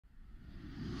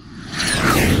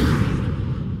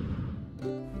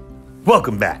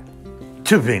Welcome back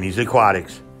to Vinny's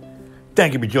Aquatics.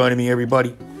 Thank you for joining me,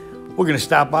 everybody. We're going to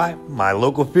stop by my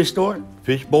local fish store,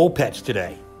 Fishbowl Pets,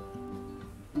 today.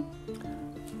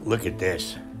 Look at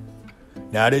this.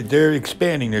 Now they're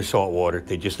expanding their saltwater.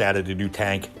 They just added a new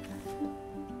tank.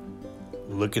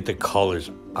 Look at the colors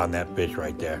on that fish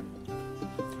right there.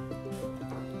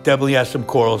 Definitely has some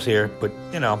corals here, but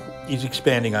you know, he's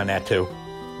expanding on that too.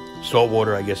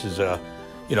 Saltwater, I guess, is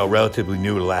relatively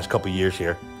new the last couple of years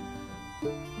here.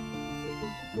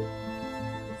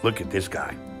 Look at this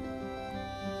guy.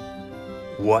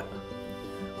 What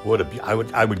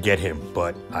I would get him,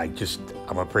 but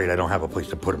I'm afraid I don't have a place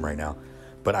to put him right now.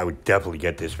 But I would definitely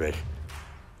get this fish.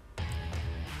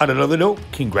 On another note,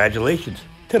 congratulations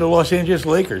to the Los Angeles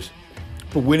Lakers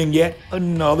for winning yet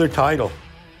another title.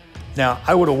 Now,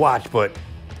 I would have watched, but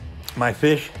my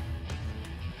fish,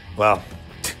 well,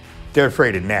 they're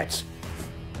afraid of nets.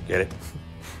 Get it?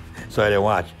 So I didn't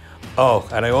watch. Oh,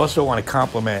 and I also want to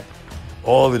compliment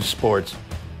all of the sports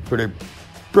for their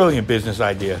brilliant business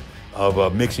idea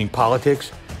of mixing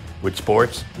politics with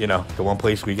sports. You know, the one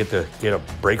place we get to get a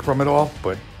break from it all.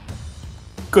 But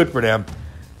good for them.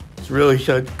 It's really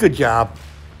good job.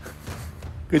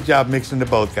 Good job mixing the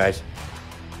both, guys.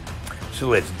 So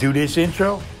let's do this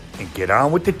intro and get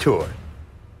on with the tour.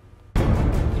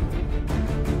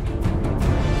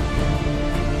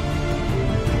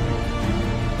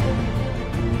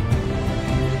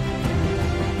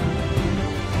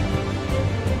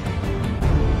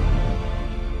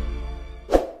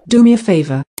 Do me a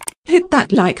favor. Hit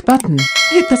that like button,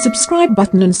 hit the subscribe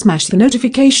button and smash the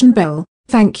notification bell.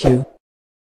 Thank you.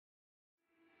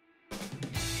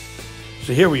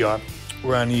 So here we are.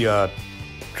 We're on the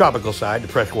tropical side, the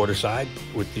freshwater side,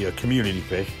 with the community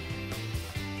fish.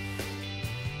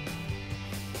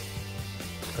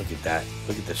 Look at that.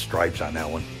 Look at the stripes on that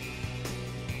one.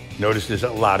 Notice there's a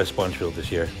lot of sponge filters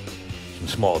here. Some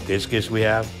small discus we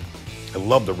have. I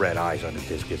love the red eyes on the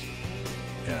discus.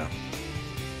 Yeah.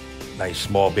 Nice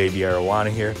small baby arowana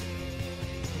here.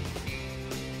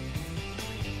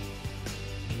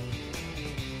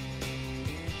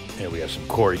 Here we have some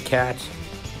Cory cats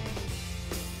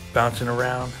bouncing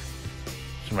around.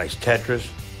 Some nice tetras.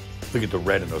 Look at the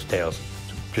red in those tails.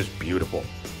 It's just beautiful.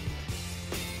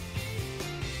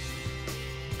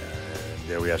 And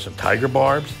there we have some tiger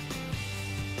barbs.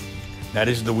 Now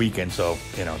this is the weekend, so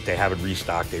you know they haven't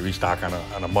restocked. They restock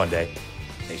on a Monday.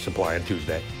 They supply on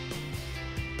Tuesday.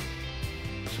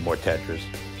 Some more tetras.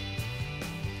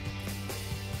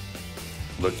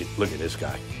 Look at this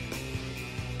guy.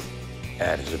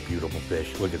 That is a beautiful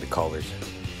fish. Look at the colors.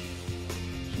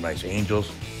 Some nice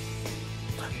angels.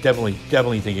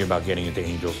 Definitely thinking about getting into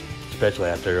angels, especially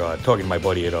after talking to my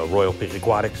buddy at Royal Fish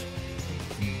Aquatics.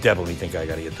 Definitely think I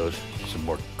gotta get those. Some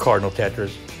more cardinal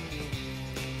tetras.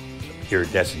 Some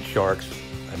iridescent sharks.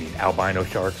 Albino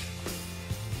sharks.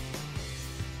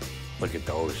 Look at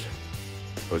those.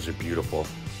 Those are beautiful.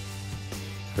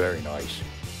 Very nice.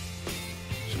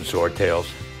 Some swordtails.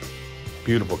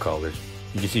 Beautiful colors.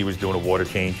 You can see he was doing a water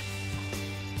change.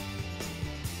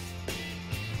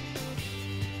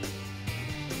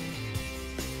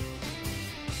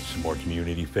 Some more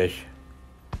community fish.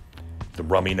 The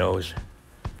rummy nose.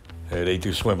 They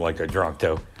do swim like they're drunk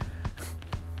too.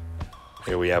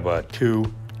 Here we have two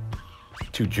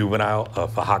juvenile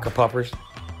Fahaka puffers.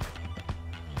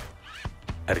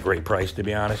 At a great price, to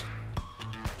be honest.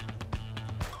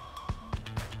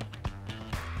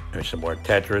 There's some more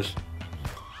tetras.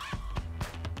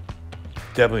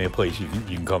 Definitely a place you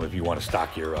can come if you want to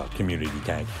stock your community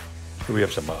tank. Here we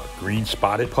have some green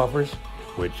spotted puffers,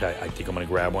 which I think I'm going to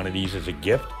grab one of these as a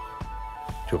gift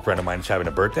to a friend of mine who's having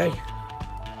a birthday.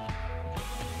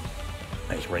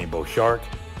 Nice rainbow shark.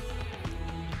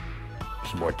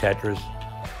 Some more tetras.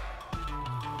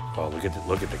 Oh,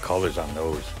 look at the colors on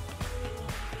those.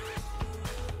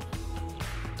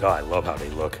 Oh, I love how they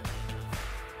look.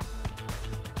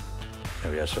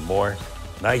 There we have some more.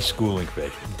 Nice schooling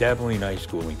fish. Definitely nice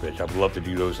schooling fish. I would love to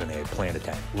do those in a planted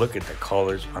tank. Look at the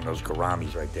colors on those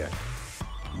gouramis right there.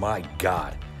 My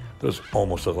God. Those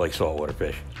almost look like saltwater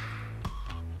fish.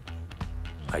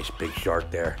 Nice big shark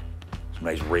there. Some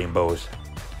nice rainbows.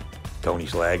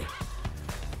 Tony's leg.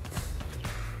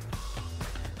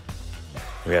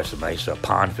 We have some nice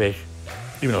pond fish.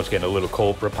 Even though it's getting a little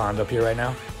cold for a pond up here right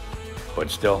now. But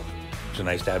still, it's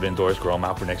nice to have indoors, grow them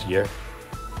out for next year.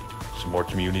 Some more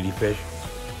community fish.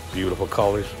 Beautiful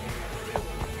colors.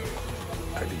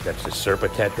 I think that's the Serpa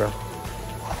Tetra.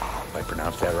 If I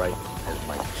pronounced that right. There's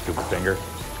my stupid finger.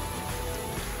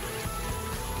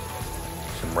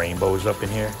 Some rainbows up in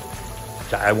here.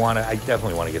 So I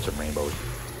definitely want to get some rainbows.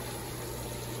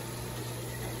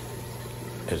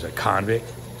 There's a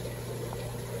convict.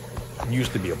 There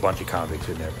used to be a bunch of convicts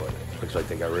in there, but looks like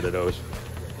they got rid of those.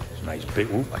 It's a nice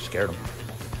big, ooh, I scared them.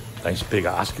 Nice big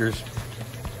Oscars.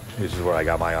 This is where I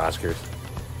got my Oscars.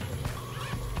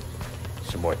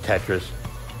 Some more Tetras.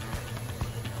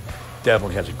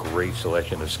 Definitely has a great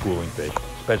selection of schooling fish,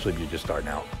 especially if you're just starting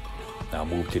out. Now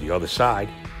move to the other side.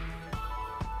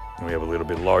 And we have a little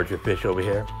bit larger fish over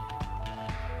here.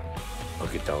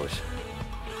 Look at those.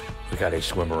 Look how they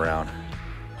swim around.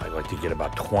 I'd like to get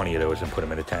about 20 of those and put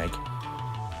them in a tank.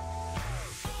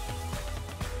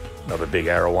 Another big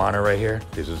arowana right here.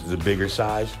 This is the bigger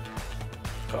size.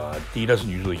 He doesn't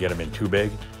usually get them in too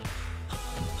big.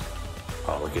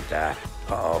 Oh, look at that.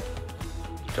 Uh-oh.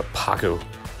 It's a Pacu.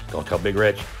 Don't tell Big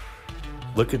Rich.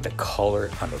 Look at the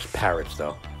color on those parrots,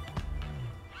 though.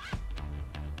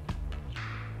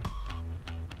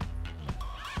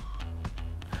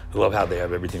 I love how they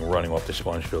have everything running off the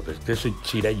sponge filter.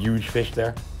 See that huge fish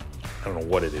there? I don't know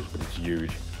what it is, but it's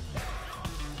huge.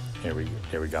 Here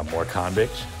we got more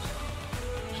convicts.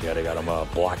 See how they got them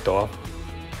blocked off?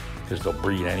 Because they'll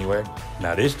breed anywhere.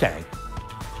 Now this tank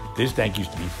used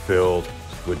to be filled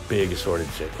with big assorted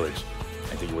cichlids.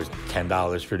 I think it was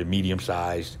 $10 for the medium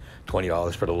sized,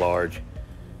 $20 for the large.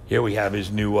 Here we have his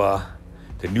new,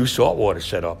 the new saltwater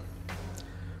setup.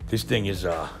 This thing is,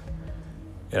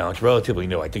 it's relatively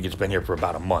new. I think it's been here for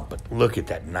about a month, but look at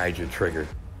that Niger trigger.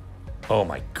 Oh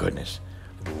my goodness.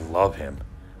 I love him.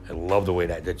 I love the way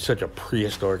that's such a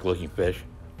prehistoric looking fish.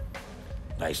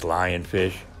 Nice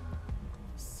lionfish.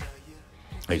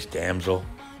 Nice damsel.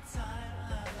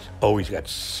 He's always got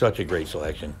such a great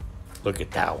selection. Look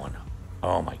at that one.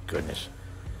 Oh my goodness.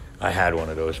 I had one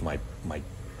of those. My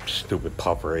stupid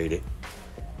puffer ate it.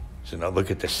 So now look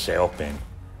at the sailfin.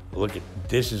 Look at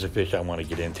this is a fish I want to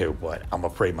get into, but I'm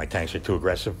afraid my tanks are too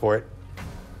aggressive for it.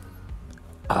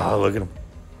 Oh, look at him.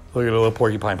 Look at the little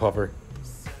porcupine puffer.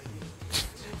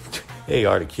 They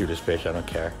are the cutest fish. I don't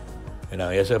care. You know,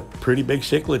 he has a pretty big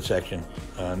cichlid section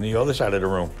on the other side of the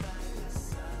room.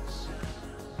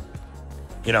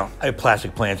 You know, I have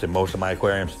plastic plants in most of my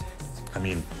aquariums. I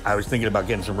mean, I was thinking about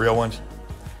getting some real ones,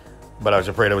 but I was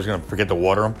afraid I was going to forget to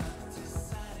water them.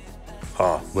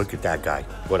 Oh, look at that guy.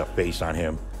 What a face on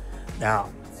him. Now,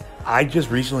 I just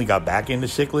recently got back into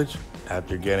cichlids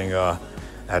after getting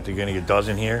a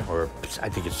dozen here, or I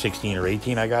think it's 16 or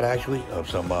 18 I got actually, of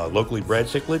some locally bred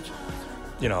cichlids.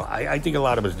 You know, I think a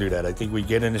lot of us do that. I think we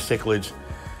get into cichlids,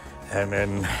 and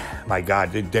then, my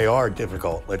God, they are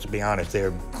difficult. Let's be honest.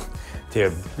 They're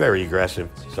very aggressive.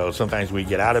 So sometimes we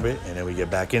get out of it, and then we get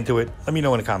back into it. Let me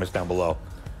know in the comments down below.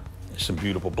 There's some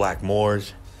beautiful black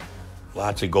moors.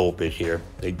 Lots of goldfish here.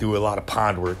 They do a lot of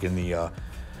pond work in the,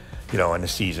 in the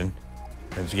season.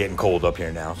 And it's getting cold up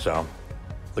here now, so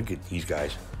look at these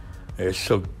guys. They're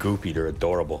so goofy. They're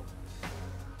adorable.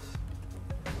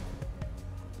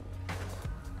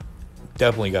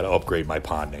 Definitely got to upgrade my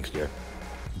pond next year.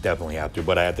 Definitely have to,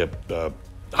 but I have to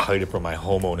hide it from my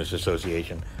homeowners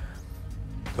association.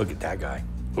 Look at that guy.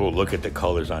 Oh, look at the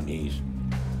colors on these.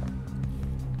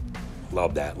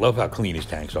 Love that. Love how clean his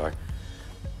tanks are.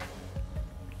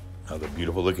 Oh, they're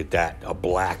beautiful. Look at that. A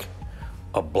black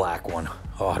one.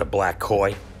 Oh, the black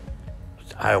koi.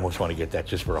 I almost want to get that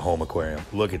just for a home aquarium.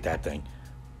 Look at that thing.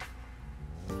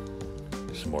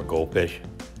 Some more goldfish.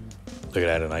 Look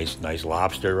at that, a nice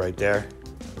lobster right there.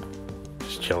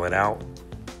 Just chilling out.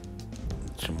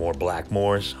 Some more black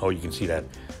moors. Oh, you can see that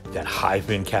high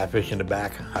fin catfish in the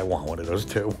back. I want one of those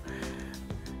too.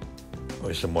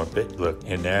 There's some more bit. Look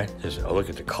in there. Look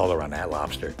at the color on that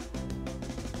lobster.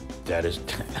 That is,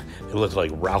 it looks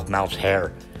like Ralph Malph's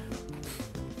hair.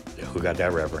 Yeah, who got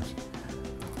that reference?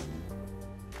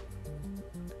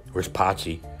 Where's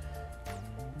Potsy?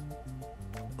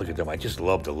 Look at them. I just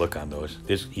love the look on those.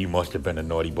 He must have been a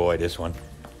naughty boy, this one.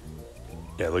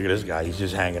 Yeah, look at this guy. He's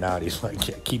just hanging out. He's like,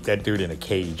 yeah, keep that dude in a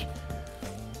cage.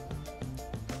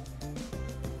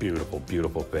 Beautiful,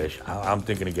 beautiful fish. I'm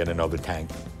thinking of getting another tank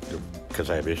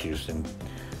because I have issues and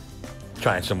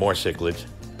trying some more cichlids.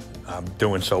 I'm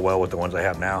doing so well with the ones I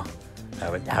have now.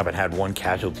 Haven't had one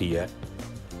casualty yet.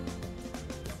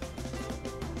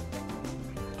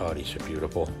 Oh, these are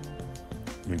beautiful.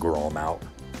 You can grow them out.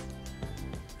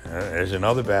 There's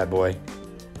another bad boy.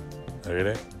 Look at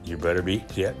it. You better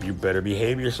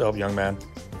behave yourself, young man.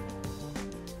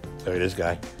 Look at this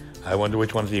guy. I wonder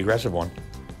which one's the aggressive one.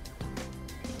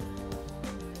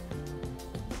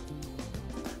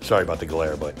 Sorry about the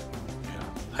glare, but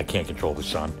I can't control the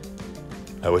sun.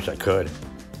 I wish I could.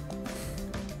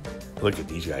 Look at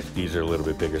these guys. These are a little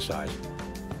bit bigger size.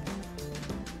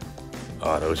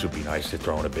 Oh, those would be nice to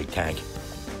throw in a big tank.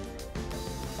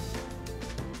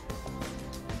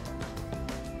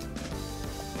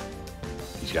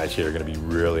 These guys here are going to be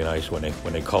really nice when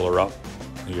they color up.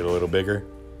 You get a little bigger.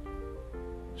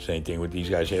 Same thing with these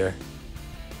guys here.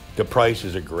 The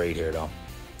prices are great here, though.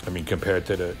 I mean, compared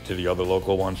to the other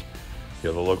local ones,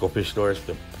 the other local fish stores,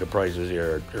 the prices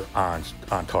here are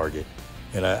on target.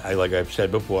 And I like I've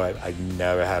said before, I've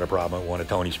never had a problem with one of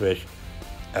Tony's fish,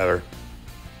 ever.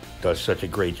 Does such a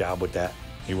great job with that.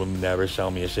 He will never sell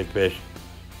me a sick fish.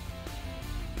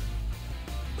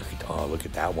 Look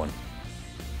at that one.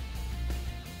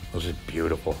 Those are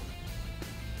beautiful.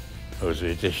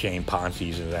 It's a shame pond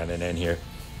season's at an end here.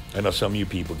 I know some of you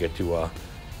people get to,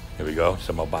 here we go,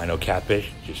 some albino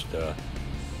catfish, just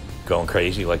going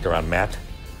crazy like they're on meth.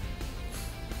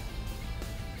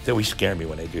 They always scare me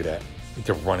when they do that. I think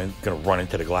they're gonna run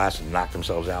into the glass and knock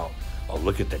themselves out. Oh,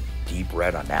 look at the deep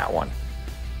red on that one.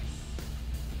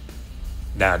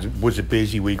 Now, it was a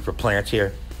busy week for plants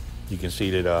here. You can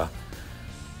see that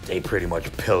they pretty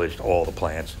much pillaged all the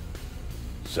plants.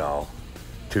 So,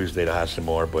 Tuesday they'll have some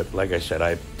more. But like I said,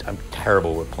 I'm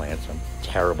terrible with plants. I'm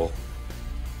terrible.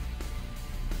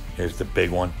 Here's the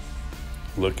big one.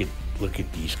 Look at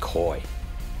these koi.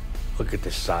 Look at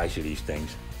the size of these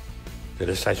things. They're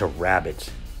the size of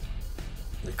rabbits.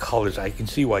 The colors, I can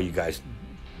see why you guys,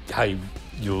 how you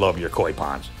love your koi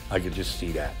ponds. I could just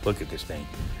see that. Look at this thing.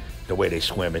 The way they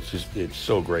swim, it's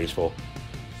so graceful.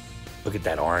 Look at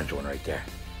that orange one right there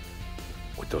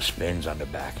with those fins on the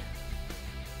back.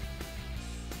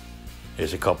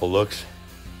 Here's a couple looks.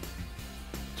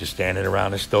 Just standing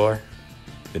around the store.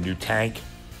 The new tank.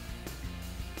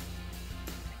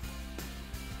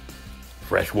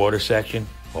 Freshwater section.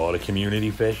 All the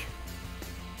community fish.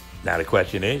 Now the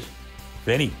question is,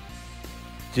 Vinny,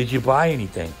 did you buy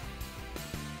anything?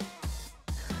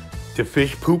 Did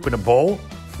fish poop in a bowl?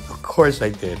 Of course I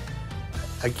did.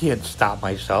 I can't stop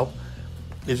myself.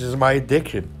 This is my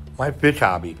addiction, my fish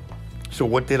hobby. So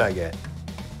what did I get?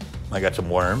 I got some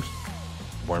worms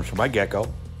for my gecko,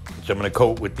 which I'm gonna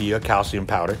coat with the calcium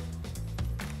powder.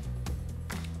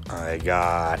 I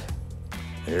got,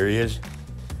 there he is,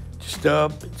 just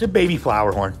it's a baby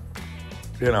flower horn.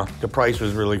 You know, the price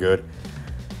was really good.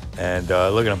 And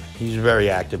look at him, he's very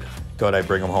active. Thought I'd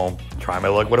bring him home, try my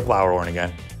luck with a flower horn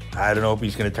again. I don't know if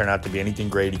he's gonna turn out to be anything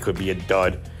great. He could be a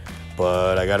dud,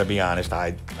 but I gotta be honest,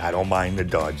 I don't mind the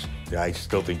duds. I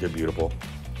still think they're beautiful.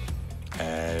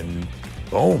 And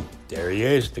boom, there he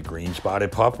is, the green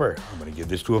spotted puffer. I'm gonna give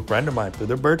this to a friend of mine for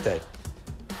their birthday.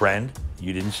 Friend,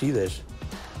 you didn't see this.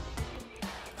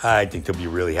 I think they'll be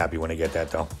really happy when they get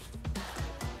that though.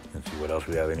 Let's see what else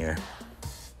we have in here.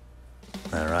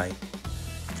 All right,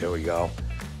 there we go.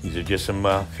 These are just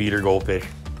some feeder goldfish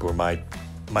for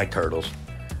my turtles.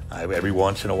 Every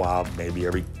once in a while, maybe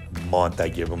every month, I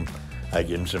give them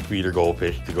some feeder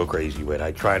goldfish to go crazy with.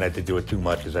 I try not to do it too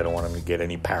much because I don't want them to get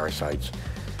any parasites.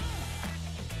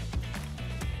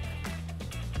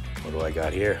 What do I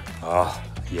got here? Oh,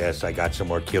 yes, I got some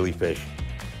more killifish.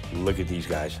 Look at these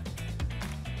guys.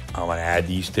 I'm gonna add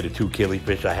these to the 2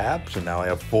 killifish I have, so now I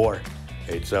have 4.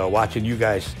 It's watching you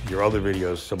guys, your other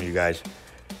videos, some of you guys.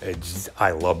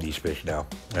 I love these fish now.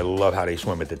 I love how they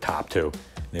swim at the top too.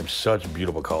 They have such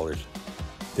beautiful colors.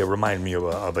 They remind me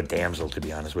of a damsel, to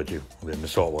be honest with you, in the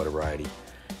saltwater variety.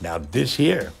 Now this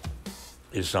here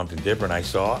is something different I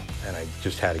saw, and I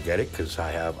just had to get it because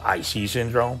I have IC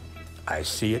syndrome. I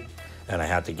see it, and I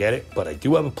have to get it. But I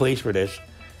do have a place for this,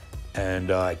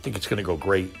 and I think it's gonna go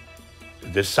great.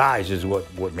 The size is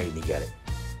what made me get it.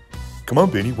 Come on,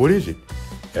 Vinny, what is it?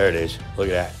 There it is. Look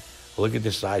at that. Look at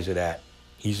the size of that.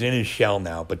 He's in his shell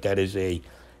now, but that is a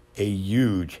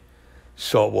huge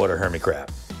saltwater hermit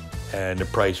crab, and the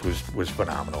price was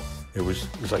phenomenal. It was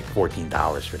like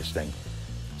 $14 for this thing.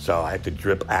 So I had to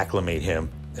drip acclimate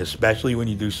him, especially when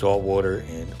you do saltwater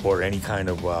or any kind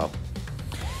of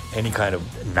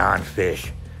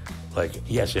non-fish. Like,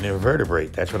 yes, an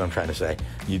invertebrate, that's what I'm trying to say.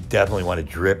 You definitely want to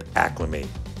drip acclimate.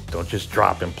 Don't just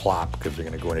drop and plop, because they're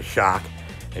going to go into shock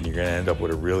and you're going to end up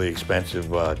with a really expensive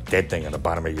dead thing on the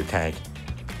bottom of your tank.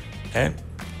 And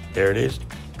there it is.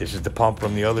 This is the pump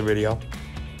from the other video.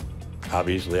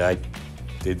 Obviously, I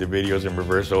did the videos in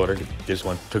reverse order. This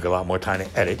one took a lot more time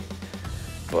to edit.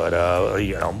 But,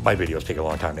 you know, my videos take a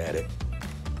long time to edit.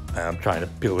 I'm trying to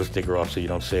peel the sticker off so you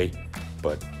don't see,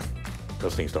 but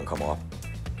those things don't come off.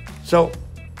 So,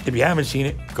 if you haven't seen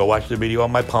it, go watch the video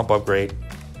on my pump upgrade.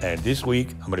 And this week,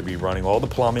 I'm going to be running all the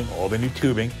plumbing, all the new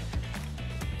tubing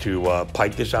to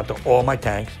pipe this out to all my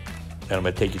tanks. And I'm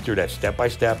going to take you through that step by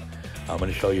step. I'm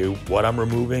going to show you what I'm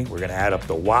removing. We're going to add up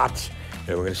the watts, and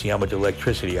we're going to see how much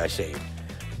electricity I save.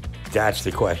 That's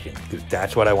the question, because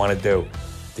that's what I want to do.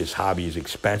 This hobby is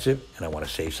expensive, and I want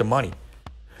to save some money.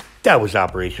 That was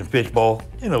Operation Fishbowl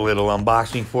and a little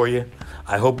unboxing for you.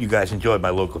 I hope you guys enjoyed my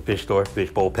local fish store,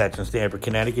 Fishbowl Pets in Stamford,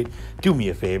 Connecticut. Do me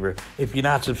a favor, if you're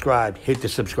not subscribed, hit the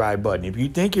subscribe button. If you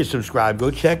think you're subscribed,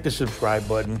 go check the subscribe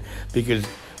button, because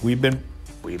we've been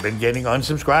getting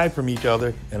unsubscribed from each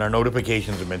other and our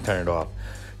notifications have been turned off.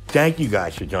 Thank you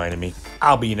guys for joining me.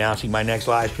 I'll be announcing my next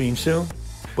live stream soon.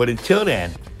 But until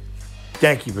then,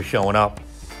 thank you for showing up,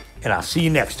 and I'll see you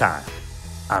next time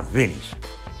on Vinny's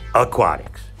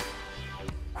Aquatics.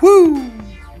 Woo!